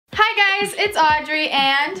guys, it's Audrey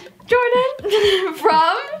and Jordan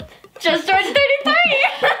from Just Jordan 33.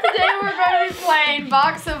 Today we're going to be playing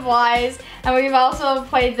Box of Lies, and we've also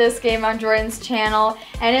played this game on Jordan's channel,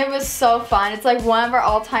 and it was so fun. It's like one of our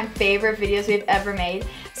all-time favorite videos we've ever made.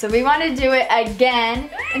 So we want to do it again.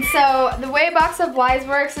 And so the way Box of Lies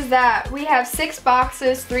works is that we have 6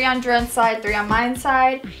 boxes, 3 on Jordan's side, 3 on my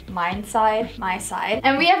side,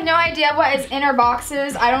 and we have no idea what is in our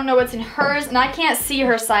boxes. I don't know what's in hers, and I can't see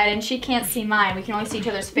her side, and she can't see mine. We can only see each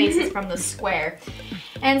other's faces from the square.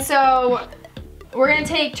 And so we're gonna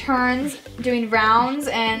take turns doing rounds,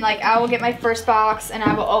 and like I will get my first box and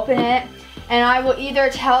I will open it, and I will either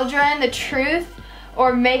tell Jordan the truth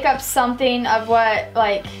or make up something of what,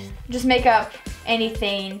 like, just make up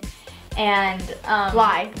anything and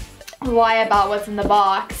lie about what's in the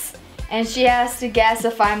box. And she has to guess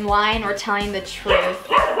if I'm lying or telling the truth.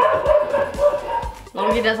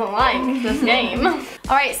 Logan doesn't like this game. All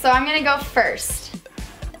right, so I'm gonna go first.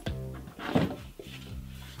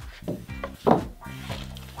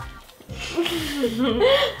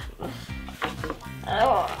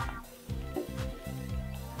 Oh.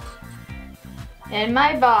 In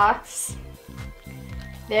my box,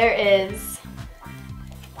 there is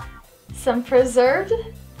some preserved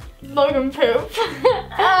Logan poop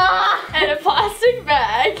and a plastic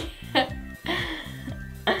bag.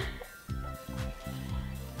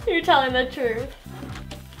 You're telling the truth.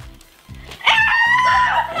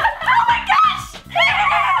 Oh my gosh! It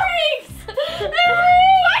reeks! Why'd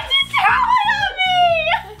you throw it on me?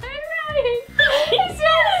 It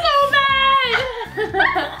smells so bad!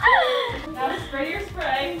 Now spray your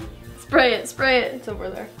spray. Spray it. It's over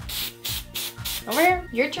there. Over here.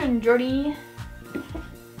 Your turn, Jordy.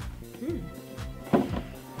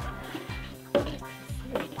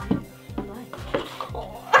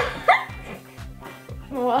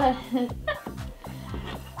 What? I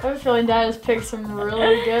have a feeling Dad has picked some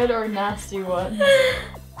really good or nasty ones.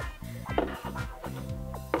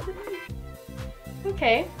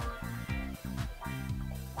 Okay.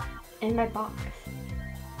 In my box,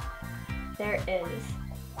 there is.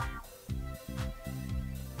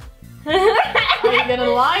 Are you gonna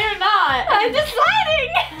lie or not? I'm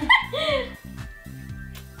deciding!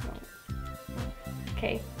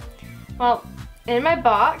 Okay. Well, in my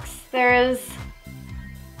box, there is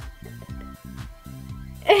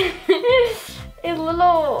a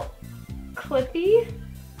little clippy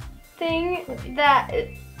thing that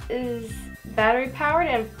is battery powered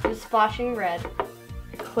and is flashing red.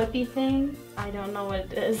 A clippy thing? I don't know what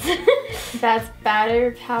it is. That's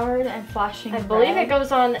battery powered and flashing I believe red. it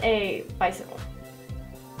goes on a bicycle.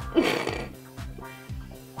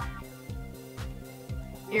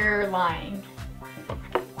 You're lying.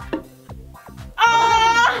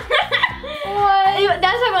 Oh! What?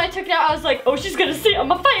 That's why when I took it out, I was like, oh, she's gonna see it on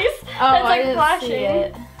my face. Oh, it's I like didn't flashing. see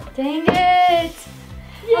it. Dang it.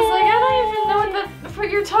 I was like, I don't even know what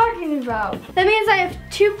you're talking about. That means I have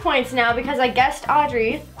 2 points now because I guessed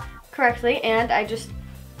Audrey correctly, and I just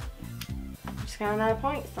got another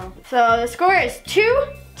point. So the score is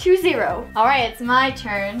 2-0. All right, it's my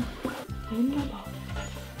turn. In my box.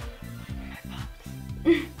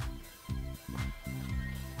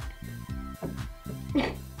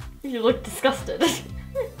 You look disgusted.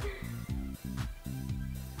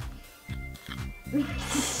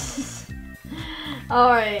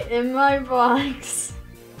 Alright, in my box,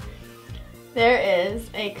 there is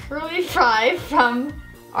a curly fry from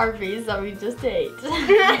Arby's that we just ate.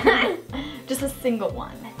 Just a single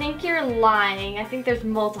one. I think you're lying. I think there's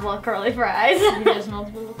multiple curly fries. There's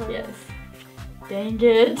multiple fries? Yes. Dang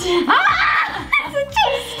it. Ah! It's a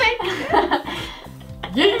cheese stick!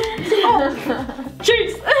 Yeah.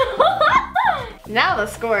 Cheese! Now the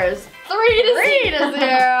score is 3-0.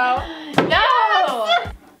 No!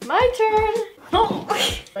 My turn.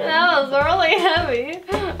 That was really heavy.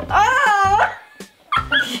 Oh!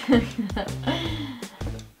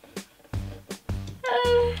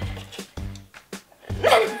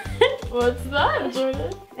 What's that,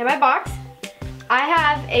 Jordan? In my box, I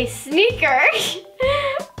have a sneaker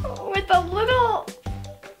with a little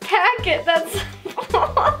packet that's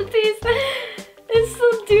all these. It's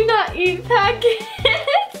some do not eat packets.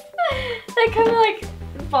 They come in like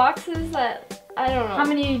boxes that, I don't know. How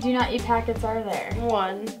many do not eat packets are there?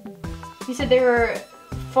 1. You said they were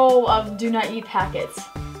full of do not eat packets.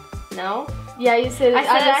 No? Yeah, you said I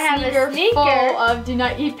said I have a sneaker full of do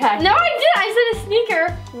not eat packets. No, I didn't. I said a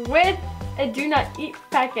sneaker with a do not eat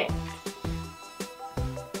packet.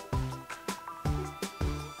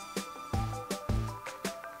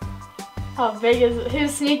 How big is it?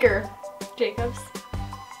 Whose sneaker? Jacob's.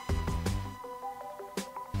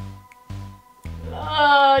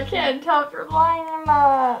 Oh, I can't tell if you're lying or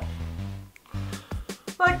not.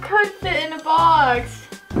 What could fit in a box?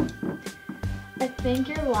 I think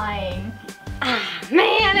you're lying. Ah,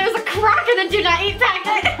 man, it was a crock in the do not eat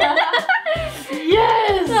packet.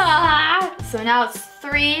 Yes! Ah. So now it's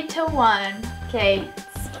 3-1. Okay,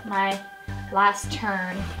 it's my last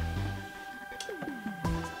turn.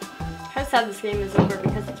 I'm sad this game is over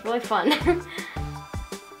because it's really fun.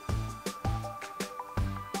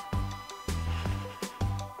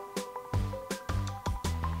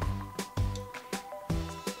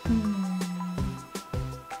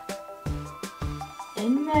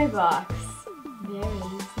 In my box, there is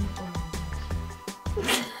an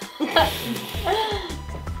orange.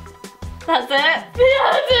 That's it? Yeah,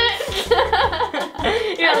 that's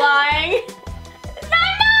it! You're lying. I'm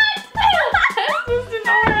not! This is an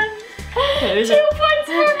orange. 2 points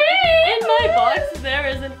for me! In my box, there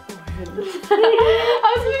is an orange. I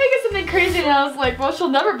was gonna make it something crazy and I was like, well, she'll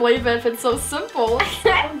never believe it if it's so simple. So,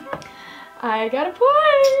 I got a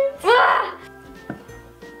point. Ah!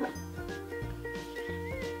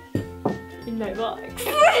 In my box.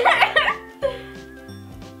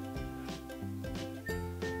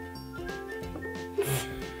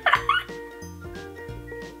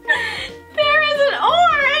 There is an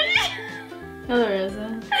orange! No, there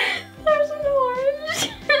isn't. There's an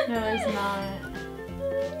orange. No, there's not.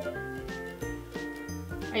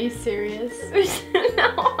 Are you serious? There's an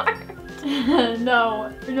orange. No,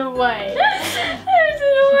 no way. There's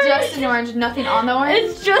an orange. Just an orange, nothing on the orange?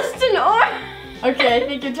 It's just an orange. Okay, I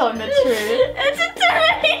think you're telling the truth. It's a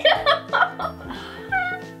tomato.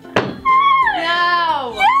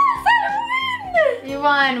 No! Yes, I win. You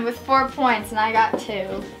won with 4 points and I got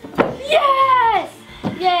 2. Yes.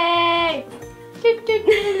 Yay!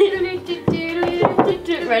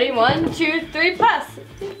 Ready? 1, 2, 3, pass.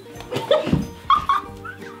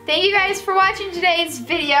 Thank you guys for watching today's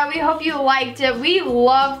video. We hope you liked it. We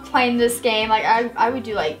love playing this game. Like I would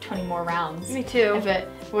do like 20 more rounds. Me too. If it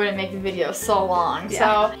wouldn't make the video so long.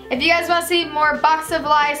 Yeah. So if you guys want to see more Box of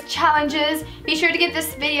Lies challenges, be sure to give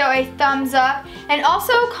this video a thumbs up. And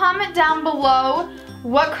also comment down below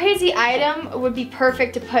what crazy item would be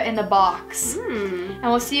perfect to put in the box. And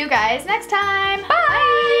we'll see you guys next time.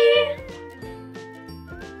 Bye!